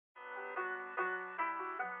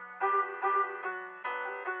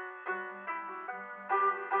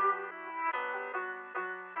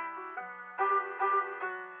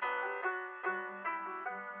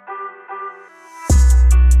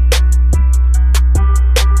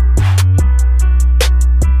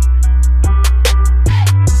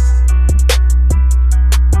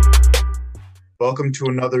Welcome to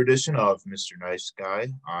another edition of Mr. Nice Guy.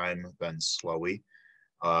 I'm Ben Slowey.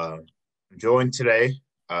 I'm joined today,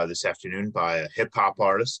 this afternoon, by a hip hop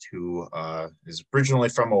artist who is originally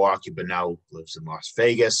from Milwaukee but now lives in Las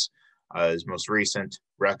Vegas. His most recent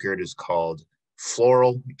record is called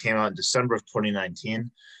Floral. It came out in December of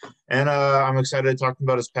 2019. And I'm excited to talk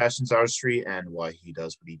about his passions, artistry, and why he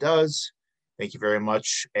does what he does. Thank you very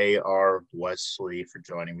much, A.R. Wesley, for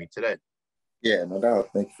joining me today. Yeah, no doubt.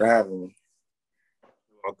 Thank you for having me.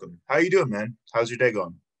 Welcome. How you doing, man? How's your day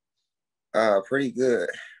going? Pretty good.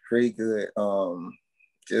 Pretty good.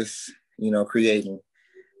 Just creating.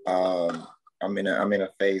 I'm in a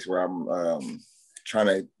phase where I'm trying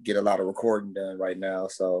to get a lot of recording done right now.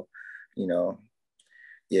 So, you know,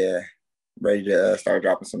 yeah, ready to start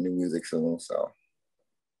dropping some new music soon. So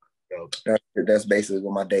that's basically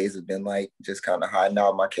what my days have been like. Just kind of hiding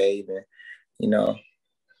out in my cave and,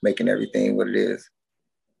 making everything what it is.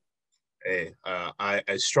 Hey, I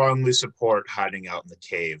strongly support hiding out in the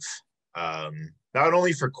cave. Not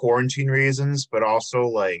only for quarantine reasons, but also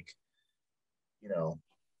like, I don't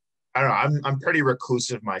know. I'm pretty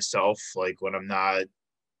reclusive myself. Like when I'm not,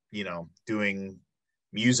 doing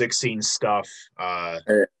music scene stuff, and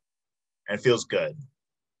it feels good.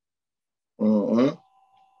 Mm-hmm.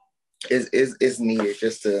 It's needed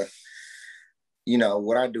just to,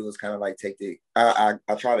 what I do is kind of like I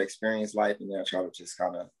try to experience life, and then I try to just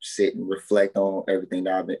kind of sit and reflect on everything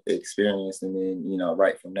that I've experienced, and then,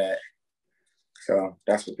 write from that. So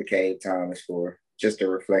that's what the cave time is for, just a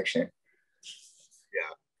reflection.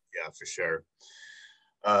 Yeah, for sure.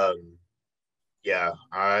 And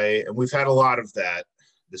we've had a lot of that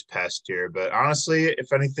this past year, but honestly,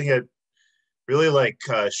 if anything, it really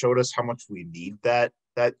showed us how much we need that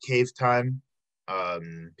cave time,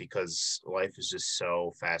 because life is just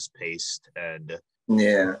so fast paced and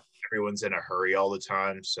everyone's in a hurry all the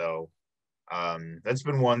time. So that's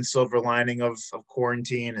been one silver lining of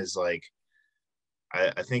quarantine is like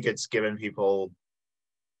I think it's given people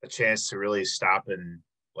a chance to really stop and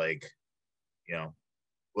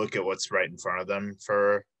look at what's right in front of them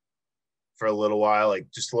for a little while, like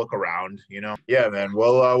just look around. Yeah, man.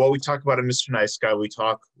 Well, what we talk about in Mr. Nice Guy, we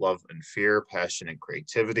talk love and fear, passion and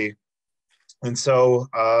creativity. And so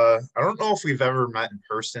I don't know if we've ever met in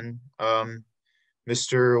person,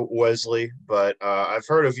 Mr. Wesley, but I've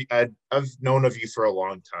heard of you. I've known of you for a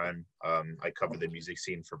long time. I cover the music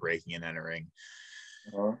scene for Breaking and Entering.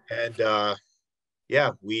 Uh-huh. And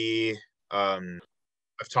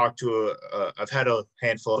I've talked to I've had a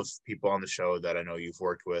handful of people on the show that I know you've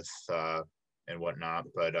worked with and whatnot,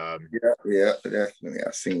 but yeah, definitely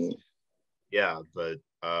I've seen. Yeah, but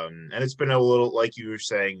and it's been a little, like you were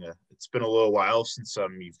saying, it's been a little while since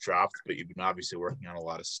you've dropped, but you've been obviously working on a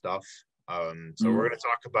lot of stuff. So we're going to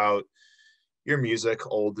talk about your music,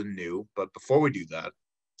 old and new. But before we do that,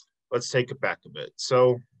 let's take it back a bit.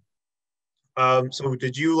 So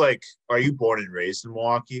did you are you born and raised in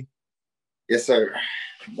Milwaukee? Yes, sir.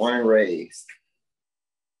 Born and raised.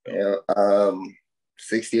 Yeah.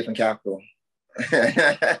 60th and Capitol.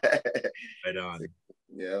 Right on.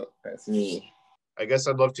 Yeah, that's me. I guess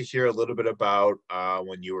I'd love to hear a little bit about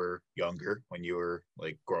when you were younger, when you were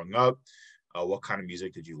growing up. What kind of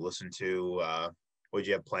music did you listen to? What did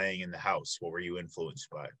you have playing in the house? What were you influenced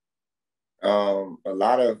by? A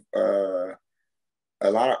lot of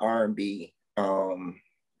R&B. All of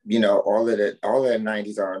the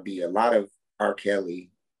 90s R&B. A lot of R.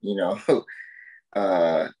 Kelly. And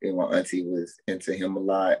my auntie was into him a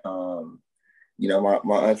lot.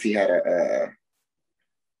 My auntie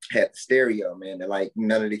had stereo, man, that like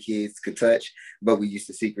none of the kids could touch, but we used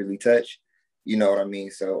to secretly touch. You know what I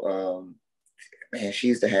mean? So man, she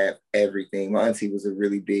used to have everything. My auntie was a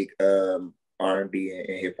really big R&B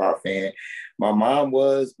and hip hop fan. My mom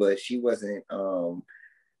was, but she wasn't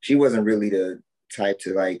really the type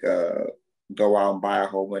to go out and buy a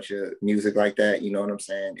whole bunch of music like that. You know what I'm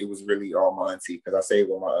saying? It was really all my auntie, because I stayed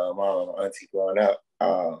with my mom and my auntie growing up.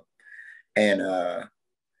 And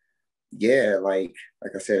yeah, like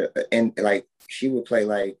I said, and like she would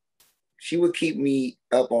play, she would keep me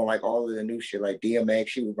up on all of the new shit, like DMX.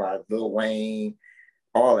 She would buy Lil Wayne,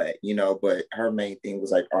 all that, but her main thing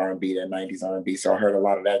was R&B, that 90s R&B. So I heard a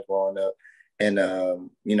lot of that growing up. And I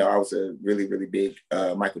was a really, really big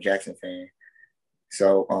Michael Jackson fan.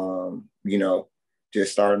 So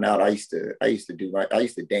just starting out, I used to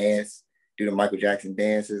dance, do the Michael Jackson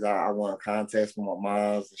dances. I won contests for my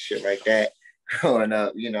moms and shit like that growing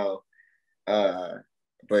up.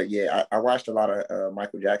 But yeah, I watched a lot of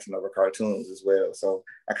Michael Jackson over cartoons as well. So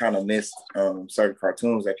I kind of missed certain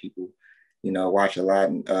cartoons that people, watch a lot.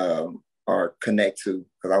 And or connect to,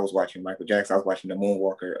 because I was watching Michael Jackson. I was watching the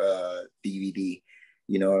Moonwalker DVD.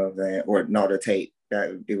 You know what I'm saying? Or no, the tape.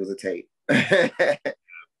 That it was a tape. Yeah.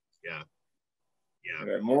 Yeah.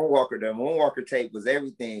 The Moonwalker tape was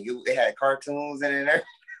everything. It had cartoons in it.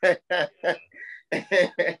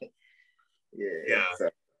 Yeah, so.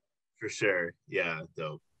 for sure. Yeah,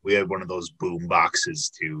 though we had one of those boom boxes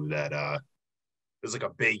too. That it was like a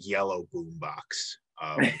big yellow boom box.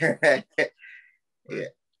 Yeah, we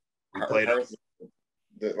played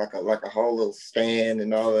like a whole little stand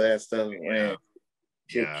and all of that stuff. Man,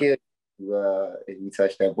 she'd kill you if you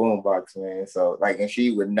touch that boom box, man. So like, and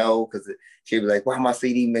she would know because she'd be like, "Why my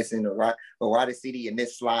CD missing? Or why the CD in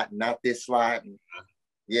this slot, not this slot?" And,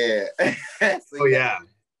 yeah. So,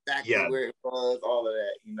 exactly where it was, all of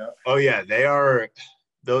that, you know. Oh yeah, they are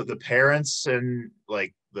the parents and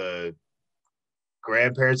like the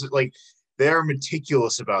grandparents, like they are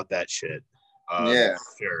meticulous about that shit.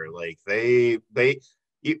 Sure. Like if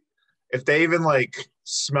they even like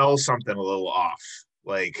smell something a little off,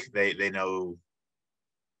 like they know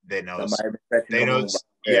they know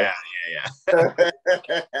yeah.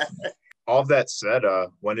 All of that said,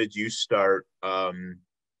 when did you start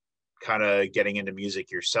kind of getting into music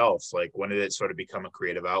yourself? Like when did it sort of become a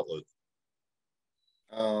creative outlet?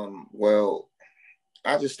 Well,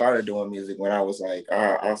 I just started doing music when I was like,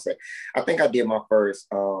 I'll say, I think I did my first,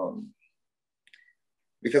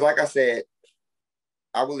 because like I said,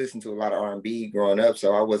 I would listen to a lot of R&B growing up,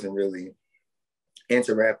 so I wasn't really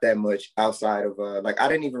into rap that much outside of like I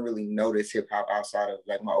didn't even really notice hip hop outside of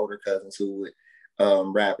like my older cousins who would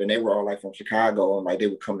rap, and they were all like from Chicago, and like they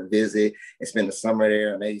would come and visit and spend the summer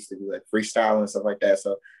there, and they used to be like freestyling and stuff like that.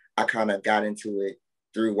 So I kind of got into it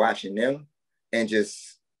through watching them and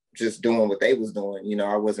just doing what they was doing. You know,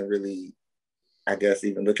 I wasn't really, I guess,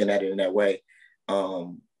 even looking at it in that way.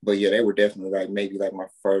 But yeah, they were definitely like maybe like my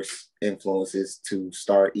first influences to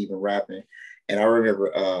start even rapping. And I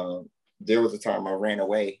remember there was a time I ran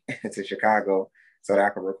away to Chicago so that I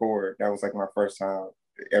could record. That was like my first time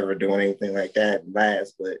ever doing anything like that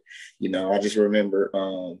last. But you know, I just remember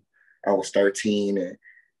I was 13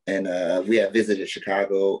 and we had visited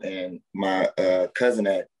Chicago, and my cousin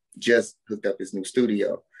had just hooked up his new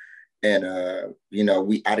studio. And you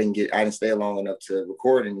know, I didn't stay long enough to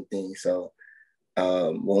record anything. So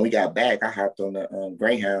when we got back, I hopped on the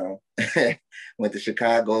Greyhound, went to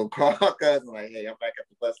Chicago, called my cousin, like, "Hey, I'm back at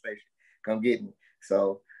the bus station. Come get me."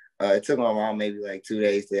 So it took my mom maybe like 2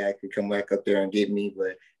 days to actually come back up there and get me.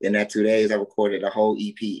 But in that 2 days, I recorded a whole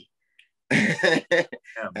EP. I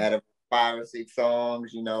had 5 or 6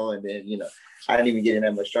 songs, you know, and then, you know, I didn't even get in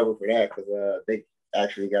that much trouble for that because they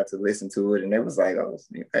actually got to listen to it, and it was like, "Oh,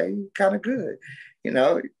 okay, kind of good," you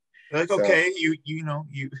know. Like, so, okay, you know,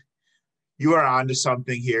 you are onto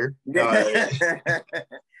something here. Yeah.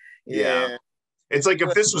 It's like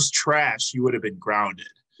if this was trash, you would have been grounded.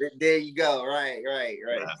 There you go. Right. Yeah.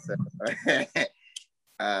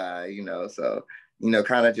 So, you know, so, you know,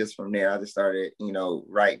 kind of just from there, I just started, you know,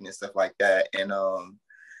 writing and stuff like that. And,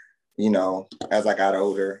 you know, as I got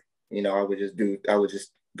older, you know, I would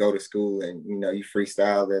just go to school and, you know, you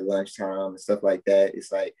freestyle at lunchtime and stuff like that.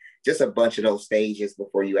 It's like just a bunch of those stages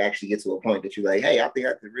before you actually get to a point that you're like, "Hey, I think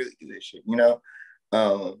I could really do this shit," you know?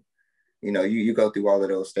 You know, you go through all of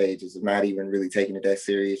those stages of not even really taking it that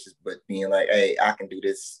serious, but being like, "Hey, I can do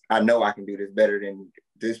this. I know I can do this better than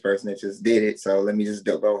this person that just did it. So let me just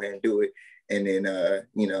go ahead and do it." And then,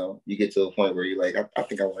 you know, you get to a point where you're like, I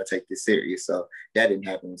think I want to take this serious. So that didn't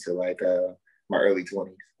happen until like my early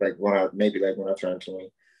 20s, like when I turned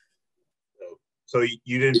 20. So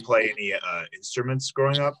you didn't play any instruments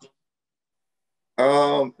growing up?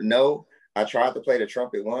 No, I tried to play the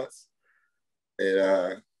trumpet once.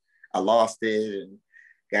 I lost it and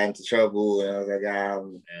got into trouble, and I was like, I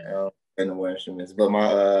don't play no more instruments. But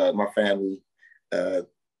my family,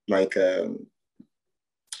 like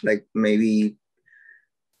maybe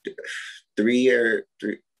three of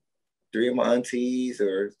my aunties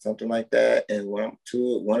or something like that, and one or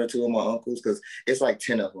two of my uncles, because it's like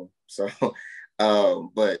 10 of them. So,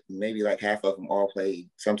 but maybe like half of them all played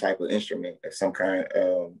some type of instrument of some kind,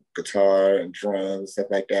 guitar and drums, stuff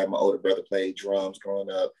like that. My older brother played drums growing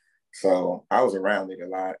up, so I was around it a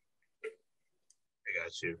lot. I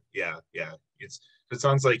got you. Yeah. It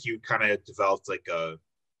sounds like you kind of developed like a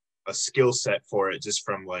skill set for it just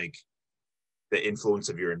from like the influence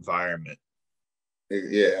of your environment.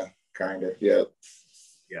 Yeah, kind of. Yep.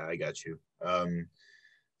 Yeah, I got you.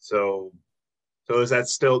 So is that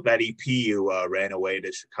still that EP you ran away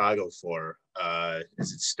to Chicago for?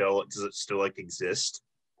 Does it still like exist?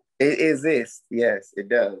 It exists. Yes, it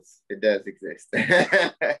does. It does exist.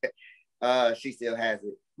 She still has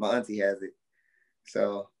it. My auntie has it.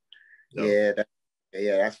 So So,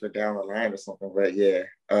 yeah, that's for down the line or something. But yeah,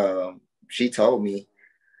 she told me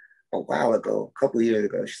a while ago, a couple of years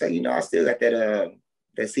ago. She's like, I still got that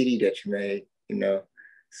CD that you made,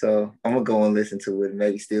 So I'm gonna go and listen to it and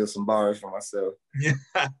maybe steal some bars for myself.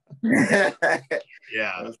 yeah.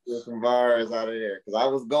 I'll steal some bars out of there because I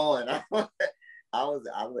was going. I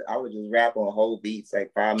would just rap on whole beats,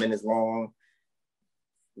 like 5 minutes long,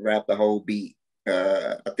 rap the whole beat.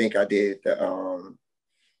 I think I did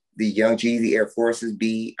the Young Jeezy Air Forces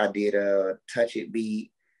beat. I did a Touch It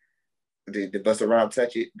beat, the Bust Around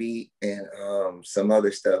Touch It beat, and some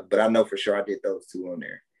other stuff. But I know for sure I did those two on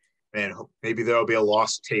there. Man, maybe there'll be a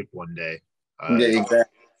lost tape one day. Yeah,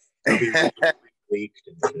 exactly. It'll be leaked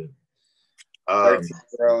and shit.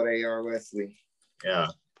 13-year-old AR Wesley. Yeah.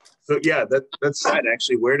 So yeah, that's sad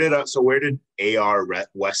actually. Where did AR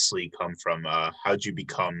Wesley come from? How'd you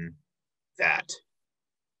become that?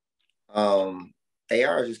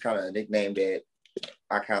 AR is just kind of a nickname that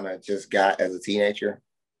I kind of just got as a teenager.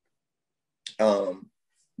 Because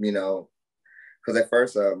at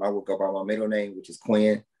first I would go by my middle name, which is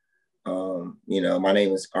Quinn. My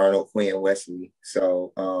name is Arnold Quinn Wesley.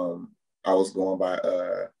 So I was going by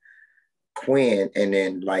Quinn, and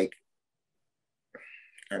then like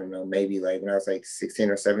I don't know, maybe like when I was like 16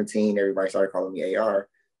 or 17, everybody started calling me AR.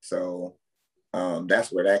 So that's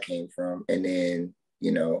where that came from. And then,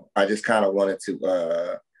 I just kind of wanted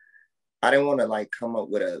to I didn't want to like come up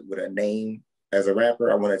with a name as a rapper.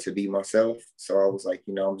 I wanted to be myself. So I was like,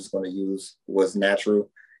 I'm just going to use what's natural.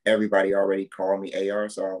 Everybody already called me AR.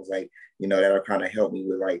 So I was like, that'll kind of help me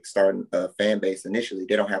with like starting a fan base initially.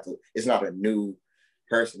 They don't have to, it's not a new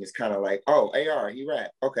person. It's kind of like, oh, AR, you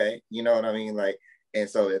rap. Okay. You know what I mean? Like, and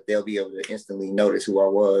so that they'll be able to instantly notice who I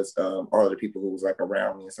was, all of the people who was like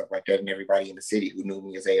around me and stuff like that, and everybody in the city who knew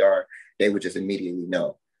me as AR, they would just immediately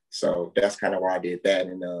know. So that's kind of why I did that.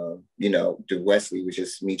 And the Wesley was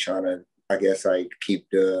just me trying to, I guess, like keep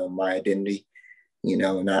my identity,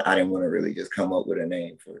 and I didn't want to really just come up with a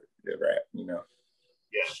name for the rap.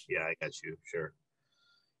 Yeah, I got you. Sure.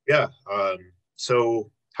 Yeah. So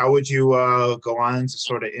how would you go on to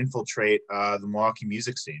sort of infiltrate the Milwaukee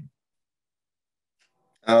music scene?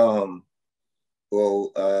 Well,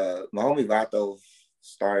 my homie Vato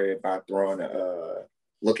started by throwing a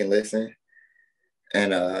Look and Listen.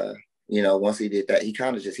 And once he did that,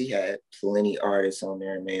 he had plenty artists on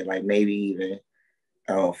there, man. Like maybe even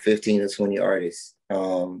 15 to 20 artists.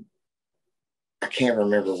 I can't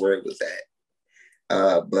remember where it was at.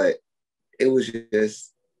 But it was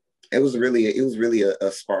really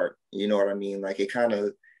a spark. You know what I mean? Like it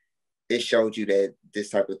showed you that this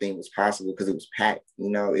type of thing was possible because it was packed.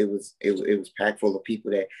 It was packed full of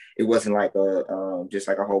people. That it wasn't like just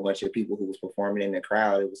like a whole bunch of people who was performing in the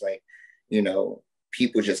crowd. It was like,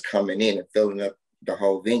 people just coming in and filling up the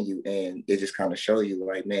whole venue, and it just kind of showed you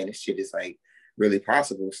like, man, this shit is like really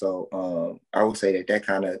possible. So I would say that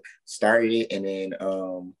kind of started it, and then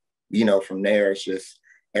from there it's just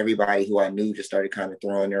everybody who I knew just started kind of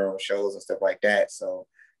throwing their own shows and stuff like that. So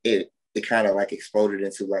it kind of like exploded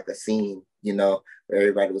into like a scene, where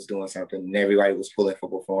everybody was doing something and everybody was pulling for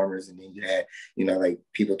performers. And then you had, like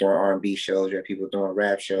people throwing R&B shows, you had people throwing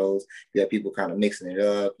rap shows, you had people kind of mixing it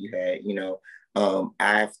up. You had,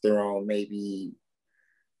 I've thrown maybe,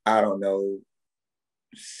 I don't know,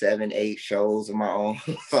 7, 8 shows of my own,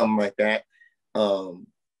 something like that. And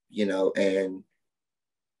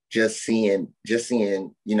just seeing,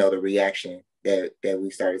 the reaction that we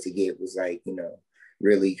started to get was like,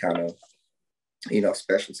 really kind of,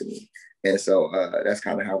 special to me. And so that's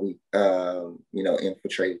kind of how we,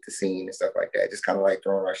 infiltrated the scene and stuff like that. Just kind of like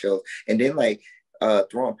throwing our shows, and then like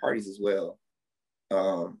throwing parties as well. My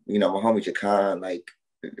homie Jakan, like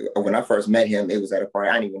when I first met him, it was at a party.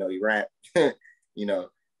 I didn't even know he rapped, and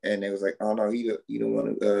it was like, oh no, you don't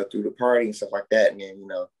want to through the party and stuff like that. And then,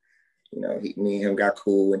 me and him got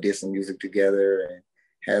cool and did some music together and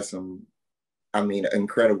had some,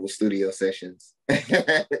 incredible studio sessions. Me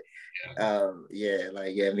and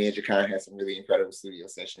Jakan had some really incredible studio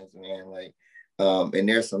sessions, man. Like, and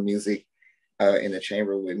there's some music in the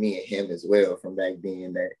chamber with me and him as well from back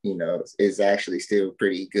then that, is actually still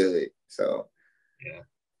pretty good. So, yeah.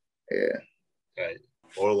 Okay.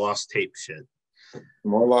 Or lost tape shit.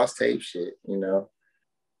 More lost tape shit, The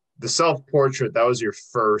Self-Portrait, that was your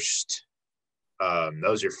first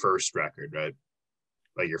record, right?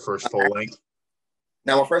 Like your first full length?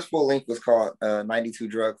 Now, my first full length was called 92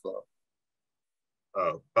 Drug Flow.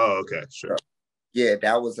 Oh, okay, sure. Yeah,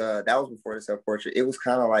 that was before the Self-Portrait. It was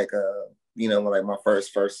kind of like like my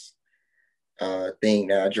first thing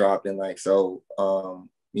that I dropped in, like, so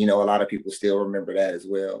You know, a lot of people still remember that as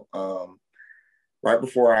well. Right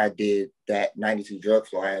before I did that 92 drug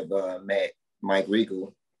floor, I had met Mike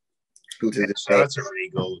Regal, who to Yeah, this shout day, out to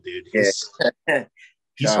Regal, dude. yeah,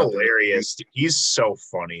 He's shout out to hilarious. He's so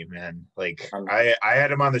funny, man. Like him. I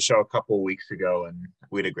had him on the show a couple of weeks ago, and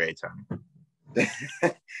we had a great time.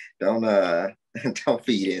 Don't don't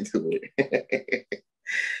feed into it.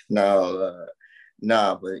 No,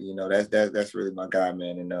 nah, but you know that's really my guy,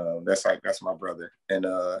 man, and that's my brother, and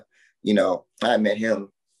you know I met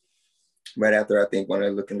him right after I think one of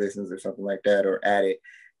the Looking Listens or something like that, or at it,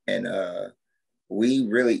 and we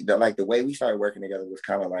really like the way we started working together was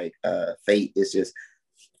kind of like fate. It's just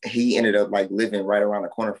he ended up like living right around the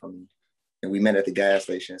corner from me, and we met at the gas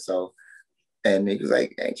station. So, and he was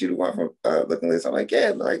like, "Ain't you the one from Looking List?" I'm like,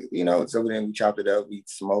 "Yeah," but like you know. So then we chopped it up, we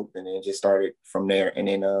smoked, and then just started from there. And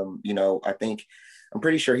then you know, I'm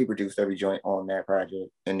pretty sure he produced every joint on that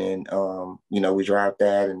project. And then you know, we dropped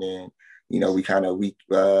that, and then you know, we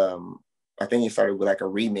I think it started with like a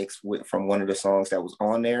remix from one of the songs that was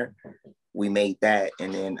on there. We made that,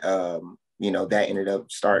 and then you know that ended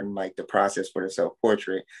up starting like the process for the self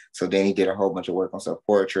portrait. So then he did a whole bunch of work on self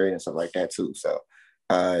portrait and stuff like that too. So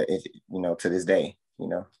you know, to this day, you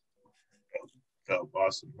know. Oh,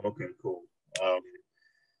 awesome. Okay, cool.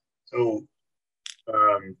 So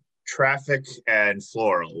Traffic and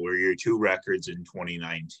Floral were your two records in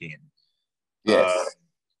 2019. Yes.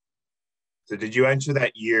 So did you enter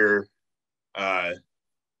that year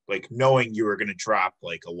like knowing you were going to drop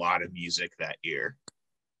like a lot of music that year?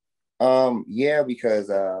 Yeah, because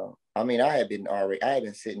I mean, I had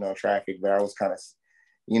been sitting on Traffic, but I was kind of,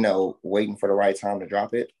 you know, waiting for the right time to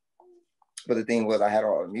drop it. But the thing was, I had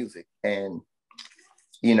all the music, and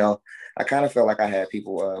you know, I kind of felt like I had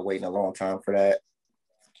people waiting a long time for that,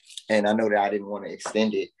 and I know that I didn't want to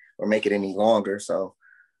extend it or make it any longer. So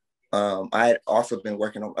I had also been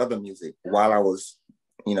working on other music while I was,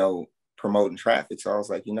 you know, promoting Traffic. So I was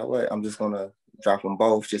like, you know what, I'm just gonna drop them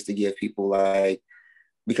both just to give people like,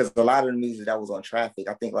 because a lot of the music that was on Traffic,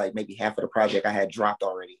 I think like maybe half of the project I had dropped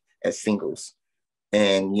already as singles.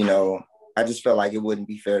 And, you know, I just felt like it wouldn't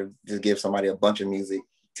be fair to just give somebody a bunch of music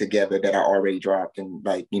together that I already dropped. And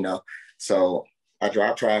like, you know, so I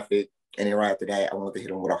dropped Traffic. And then right after that, I wanted to hit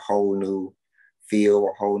them with a whole new feel,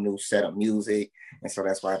 a whole new set of music. And so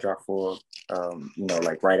that's why I dropped Four, you know,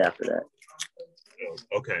 like right after that.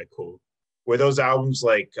 Okay, cool. Were those albums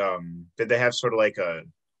like did they have sort of like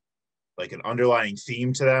an underlying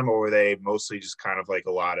theme to them, or were they mostly just kind of like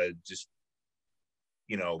a lot of just,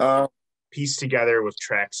 you know, Um, pieced together with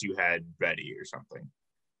tracks you had ready or something?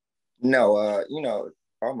 no, you know,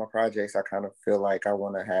 all my projects, I kind of feel like I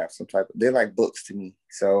want to have some type of, they're like books to me.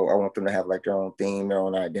 So I want them to have like their own theme, their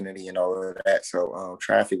own identity and all of that. So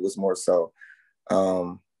Traffic was more so,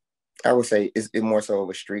 um, I would say it's more so of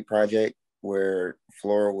a street project, where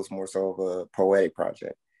Floral was more so of a poetic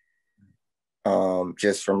project.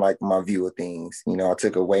 Just from like my view of things, you know, I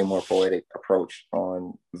took a way more poetic approach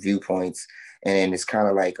on viewpoints, and it's kind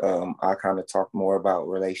of like I kind of talk more about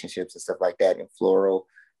relationships and stuff like that in Floral.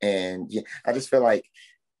 And yeah, I just feel like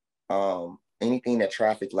anything that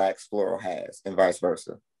Traffic lacks, Floral has, and vice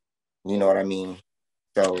versa. You know what I mean?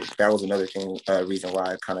 So that was another thing, reason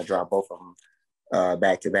why I kind of dropped both of them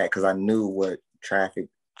back to back, because I knew what Traffic,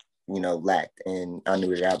 you know, lacked, and I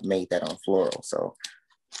knew that I made that on Floral. So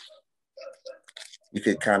you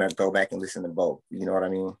could kind of go back and listen to both. You know what I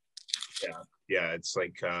mean? Yeah. Yeah, it's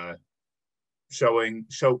like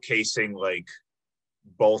showcasing like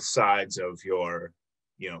both sides of your,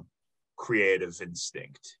 you know, creative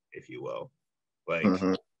instinct, if you will. Like,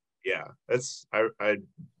 Mm-hmm. yeah, that's I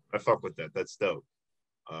fuck with that. That's dope.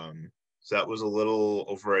 So that was a little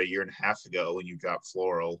over a year and a half ago when you dropped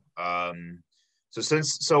Floral.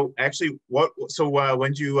 So actually, when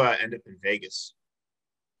did you end up in Vegas?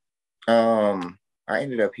 I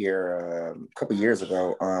ended up here a couple years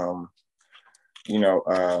ago. You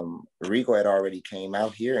know, Rico had already came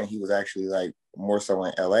out here, and he was actually like more so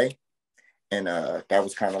in LA, and that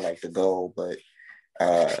was kind of like the goal. But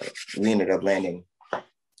uh, we ended up landing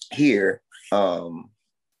here.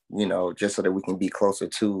 You know, just so that we can be closer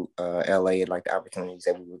to LA and like the opportunities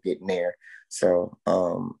that we were getting there. So,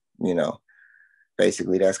 you know,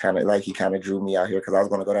 basically that's kind of like he kind of drew me out here because I was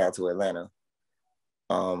going to go down to Atlanta.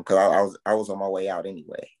 Because I was on my way out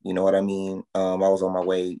anyway. You know what I mean? I was on my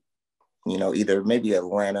way, you know, either maybe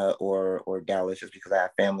Atlanta or Dallas, just because I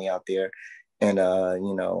have family out there, and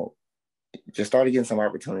you know, just started getting some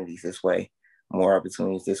opportunities this way, more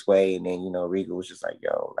opportunities this way, and then you know, Riga was just like,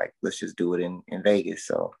 yo, like let's just do it in Vegas.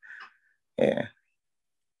 So yeah.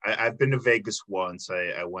 I've been to Vegas once.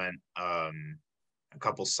 I went a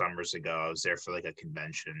couple summers ago. I was there for like a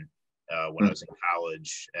convention when I was in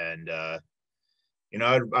college, and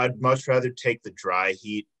I'd much rather take the dry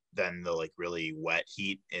heat than the like really wet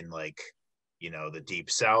heat in like the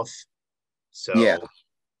deep south. Yeah. So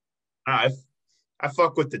I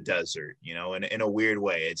fuck with the desert, in a weird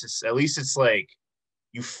way. It's just, at least it's like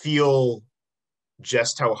you feel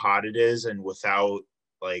just how hot it is, and without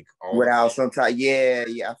like all the Without sometimes, yeah,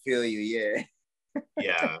 I feel you.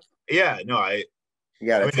 Yeah. yeah, no, You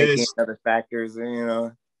got I to mean it take in is, other factors, you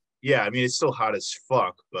know. yeah, I mean it's still hot as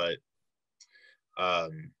fuck, but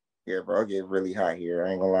um Yeah, bro, I get really hot here.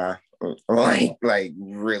 I ain't gonna lie, like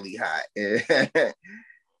really hot.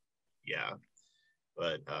 yeah,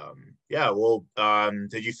 but yeah, well,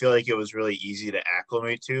 did you feel like it was really easy to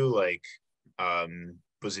acclimate to? Like,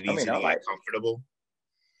 was it I mean, easy to get comfortable?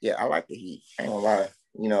 yeah, I like the heat. I ain't gonna lie,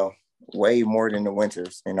 you know, way more than the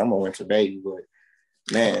winters. And I'm a winter baby, but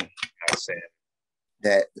man, I was saying,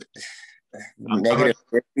 that I'm a, negative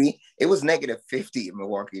 50. It was negative 50 in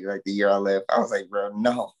Milwaukee, like the year I left. I was like, bro,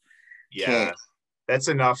 no, yeah, can't. that's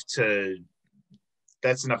enough to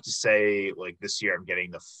say like this year I'm getting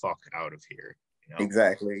the fuck out of here.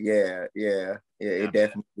 Exactly. Yeah. Yeah, It man.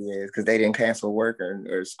 definitely is because they didn't cancel work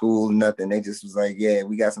or school, nothing. They just was like, yeah,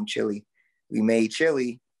 we got some chili. We made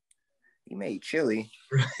chili. We made chili.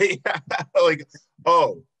 Like,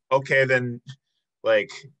 oh, okay, then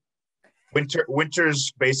like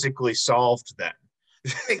winter's basically solved then.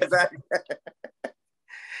 Exactly.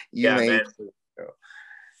 You Yeah, made man. chili.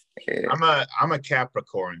 Yeah. I'm a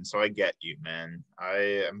Capricorn, so I get you, man.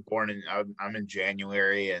 I am born in I'm in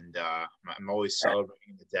January, and I'm always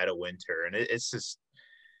celebrating the dead of winter, and it's just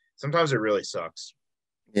sometimes it really sucks.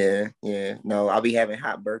 Yeah. No, I'll be having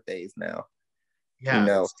hot birthdays now. You Yeah,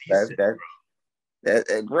 know, that's decent.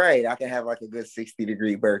 that's great. I can have like a good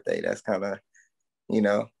 60-degree birthday. That's kind of, you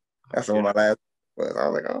know, that's what my last was. I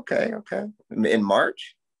was like, okay. In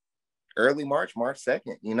March, early March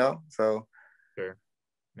 2nd, you know? So Sure,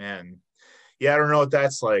 man. Yeah, I don't know what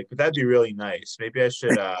that's like, but that'd be really nice. Maybe I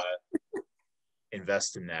should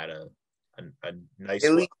invest in that a nice at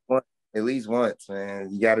one. least once, at least once, man.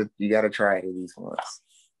 You gotta try it at least once.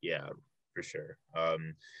 Yeah, for sure.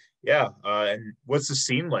 Yeah, and what's the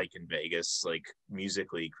scene like in Vegas, like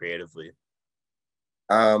musically, creatively?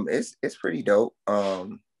 It's pretty dope.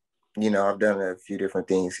 You know, I've done a few different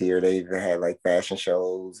things here. They even had like fashion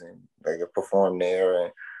shows and like I performed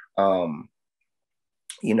there and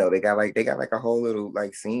you know, they got like a whole little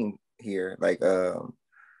like scene here. Like they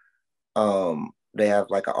have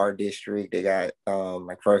like an art district. They got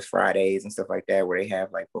like First Fridays and stuff like that where they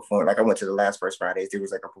have like perform like I went to the last First Fridays. There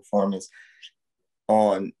was like a performance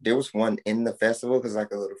on there was one in the festival because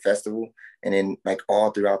like a little festival and then like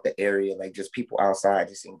all throughout the area like just people outside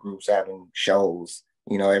just in groups having shows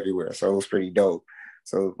you know everywhere so it was pretty dope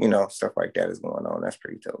so you know stuff like that is going on that's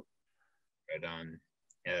pretty dope. Right on.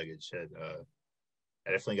 Yeah, good shit.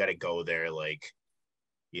 I definitely got to go there, like,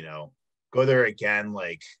 you know, go there again,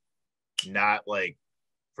 like, not like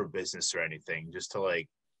for business or anything, just to like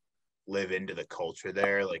live into the culture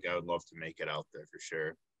there. Like, I would love to make it out there for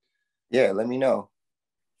sure. Yeah, let me know.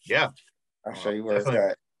 Yeah, I'll show you where it's definitely.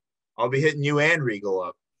 at. I'll be hitting you and Regal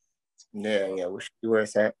up. Yeah, we'll show you where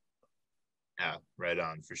it's at. Yeah, right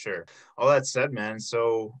on for sure. All that said, man.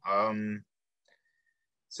 So,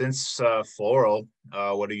 since Floral,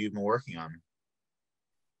 what have you been working on?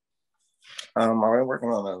 I've been working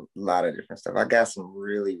on a lot of different stuff. I got some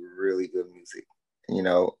really really good music you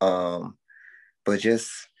know but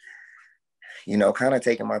just you know kind of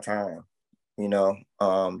taking my time you know,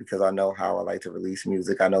 because I know how I like to release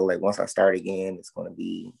music. I know like once I start again, it's going to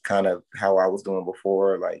be kind of how I was doing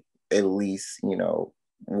before, like at least, you know,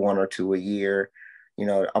 one or two a year. You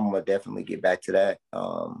know, I'm gonna definitely get back to that.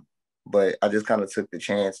 But I just kind of took the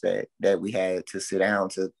chance that we had to sit down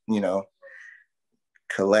to, you know,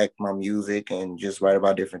 collect my music and just write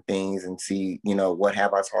about different things and see, you know, what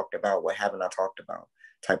have I talked about, what haven't I talked about,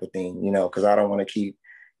 type of thing, you know, because I don't want to keep,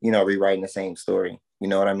 you know, rewriting the same story. You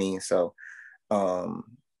know what I mean? So um,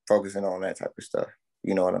 focusing on that type of stuff.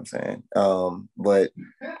 You know what I'm saying? But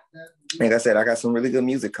like I said, I got some really good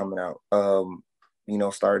music coming out. You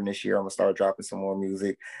know, starting this year, I'm gonna start dropping some more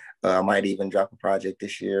music. I might even drop a project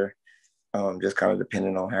this year, just kind of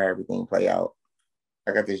depending on how everything play out.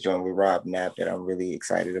 I got this joint with Rob Knapp that I'm really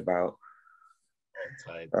excited about.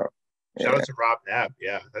 So, Shout yeah. out to Rob Knapp.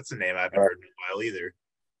 Yeah, that's a name I haven't heard in a while either.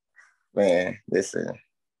 Man, listen,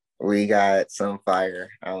 we got some fire.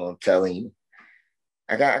 I'm telling you.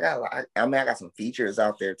 I mean, I got some features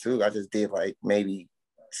out there too. I just did like maybe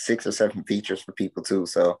 6 or 7 features for people too.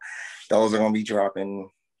 So those are gonna be dropping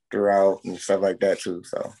throughout and stuff like that too.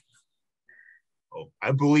 So Oh,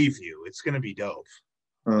 I believe you. It's gonna be dope.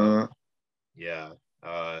 Mm, Yeah.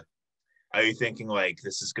 Are you thinking like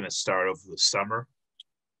this is gonna start over the summer?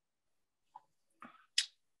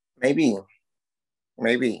 maybe,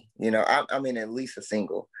 maybe. I mean, at least a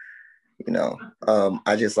single.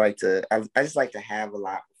 I just like to. I just like to have a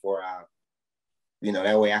lot before I.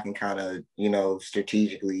 That way I can kind of,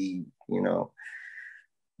 strategically,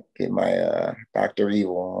 get my Dr.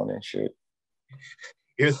 Evil on and shit.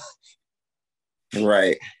 You're,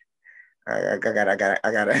 Right. I gotta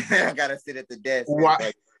I gotta sit at the desk, man,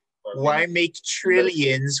 why for a why minute. make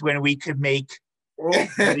trillions when we could make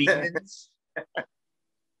billions?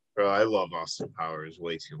 Bro, I love Austin Powers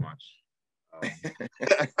way too much.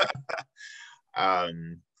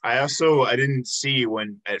 I didn't see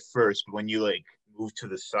when at first, but when you like moved to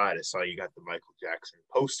the side, I saw you got the Michael Jackson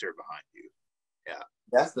poster behind you. Yeah.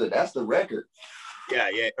 That's the record. Yeah,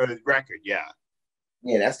 or the record, yeah.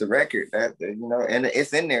 Yeah, that's the record. And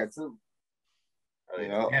it's in there too.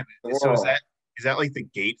 Yeah. So is that like the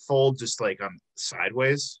gatefold just like on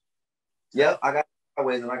sideways? Yep, I got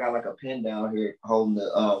always, and I got like a pin down here holding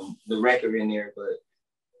the record in there. But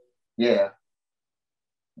yeah,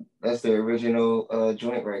 that's the original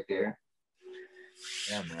joint right there.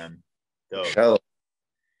 Yeah, man. Dope. So,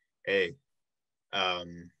 Hey,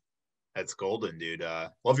 that's golden, dude.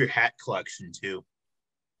 Love your hat collection too.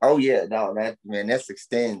 oh yeah, no, that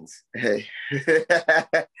extends. The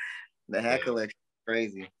hat Yeah. collection is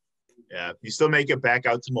crazy. Yeah. You still make it back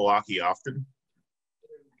out to Milwaukee often?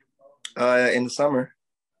 In the summer,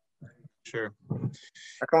 Sure.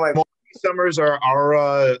 I come like Summers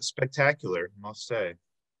are spectacular, I must say.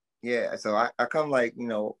 yeah. So I come like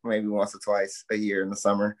maybe once or twice a year in the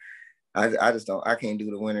summer. I just don't. I can't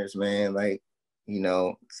do the winters, man. Like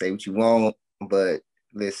say what you want, but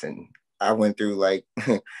listen, I went through like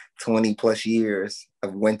 20 plus years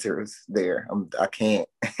of winters there. I can't.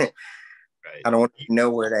 Right. I don't want to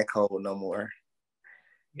nowhere that cold no more.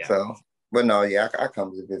 Yeah. So, but no, yeah, I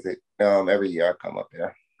come to visit. Every year I come up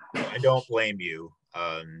there. I don't blame you.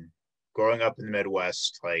 Growing up in the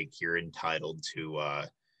Midwest, like you're entitled to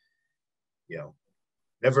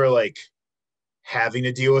never like having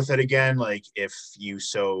to deal with it again, like if you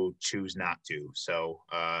so choose not to. So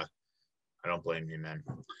I don't blame you, man.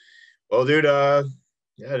 Well, dude,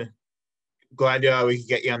 yeah, glad we could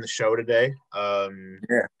get you on the show today.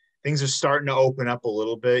 Yeah. Things are starting to open up a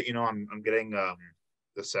little bit. I'm getting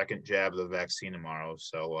the second jab of the vaccine tomorrow,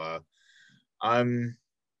 so I'm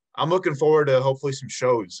looking forward to hopefully some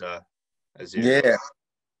shows as usual. Yeah.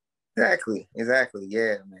 Exactly.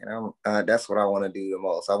 Yeah, man. That's what I want to do the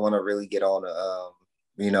most. I want to really get on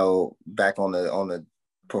back on the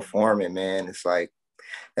performing, man. It's like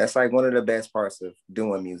that's like one of the best parts of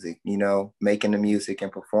doing music. Making the music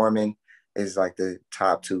and performing is like the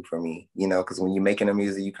top two for me. Because when you're making the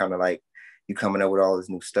music, you kind of like you coming up with all this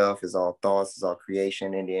new stuff. It's all thoughts, it's all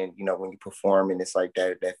creation, and then when you perform, and it's like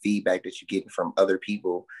that feedback that you're getting from other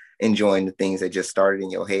people enjoying the things that just started in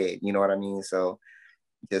your head. You know what I mean? So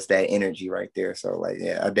just that energy right there. So like,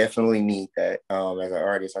 yeah, I definitely need that. As an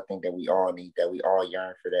artist, I think that we all need that. We all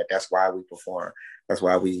yearn for that. That's why we perform. That's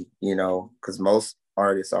why we, because most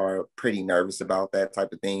artists are pretty nervous about that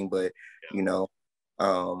type of thing. But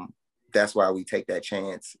that's why we take that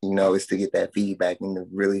chance. Is to get that feedback and to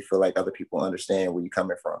really feel like other people understand where you're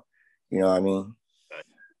coming from. You know what I mean?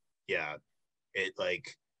 Yeah, it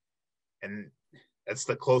like, and that's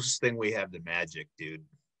the closest thing we have to magic, dude.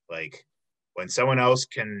 Like when someone else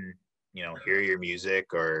can, hear your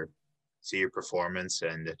music or see your performance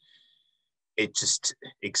and it just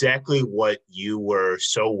exactly what you were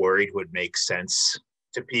so worried would make sense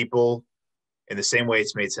to people in the same way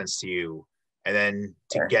it's made sense to you. And then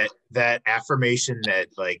to get that affirmation that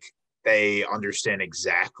like they understand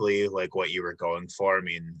exactly like what you were going for. I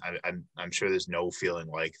mean, I'm sure there's no feeling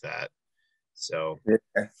like that. So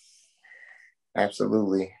yeah,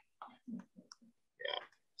 absolutely. Yeah.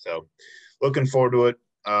 So looking forward to it.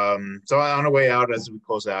 So on our way out, as we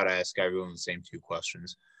close out, I ask everyone the same two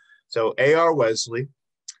questions. So A.R. Wesley,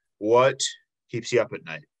 what keeps you up at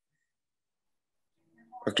night?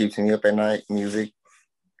 What keeps me up at night? Music,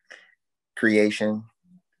 creation,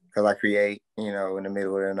 because I create, in the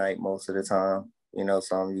middle of the night most of the time.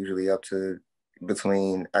 So I'm usually up to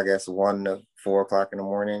between, I guess, 1 to 4 o'clock in the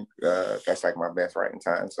morning. That's like my best writing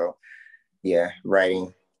time. So yeah,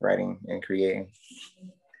 writing and creating.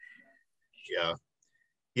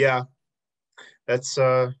 Yeah. That's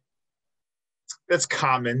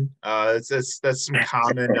common. That's some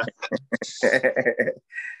common.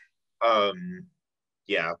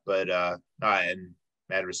 Yeah, but and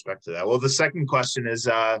mad respect to that. Well, the second question is,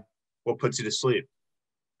 what puts you to sleep?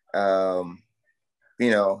 you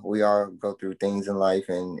know, we all go through things in life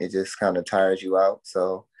and it just kind of tires you out.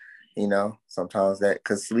 So, you know, sometimes that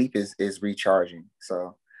because sleep is recharging.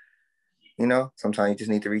 So, you know, sometimes you just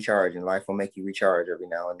need to recharge and life will make you recharge every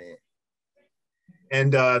now and then.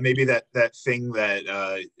 And maybe that thing that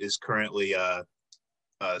is currently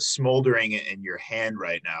smoldering in your hand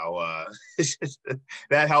right now,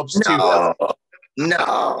 that helps too. No,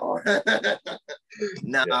 no,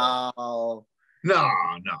 Yeah. no.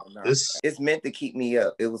 No. This It's meant to keep me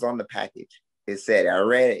up. It was on the package. It said, I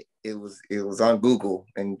read it. It was on Google,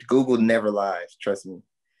 and Google never lies. Trust me.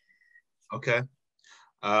 okay.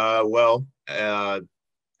 Well,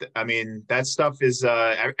 I mean, that stuff is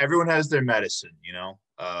everyone has their medicine, you know.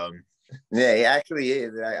 Yeah, it actually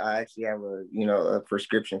is. I actually have a a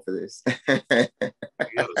prescription for this.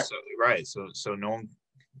 Yeah, so, right. So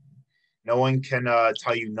no one can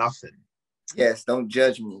tell you nothing. Yes, don't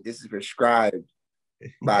judge me. This is prescribed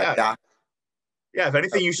by a Yeah, doctor. yeah. If A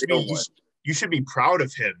anything, real one. you should be proud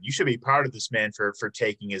of him. You should be proud of this man for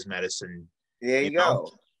taking his medicine. There You you know,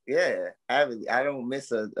 go. Yeah, I don't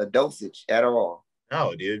miss a dosage at all.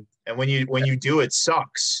 no, dude. And when you do, it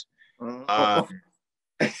sucks. Uh, Mhm.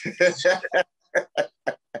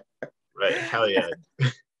 right. Hell yeah.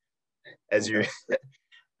 As you're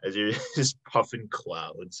as you're just puffing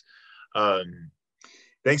clouds. Um,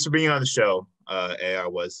 thanks for being on the show, AR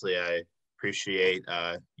Wesley. I appreciate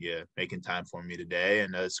you making time for me today,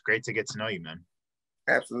 and it's great to get to know you, man.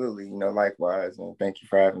 Absolutely, likewise, and thank you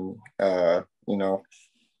for having me.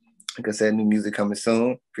 Like I said, new music coming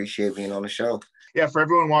soon. Appreciate being on the show. Yeah, for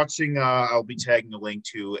everyone watching, I'll be tagging a link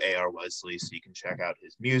to AR Wesley so you can check out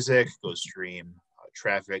his music. Go stream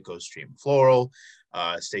Traffic, go stream Floral.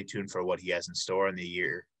 Stay tuned for what he has in store in the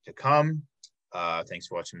year to come. Thanks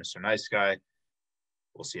for watching, Mr. Nice Guy.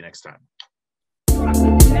 We'll see you next time.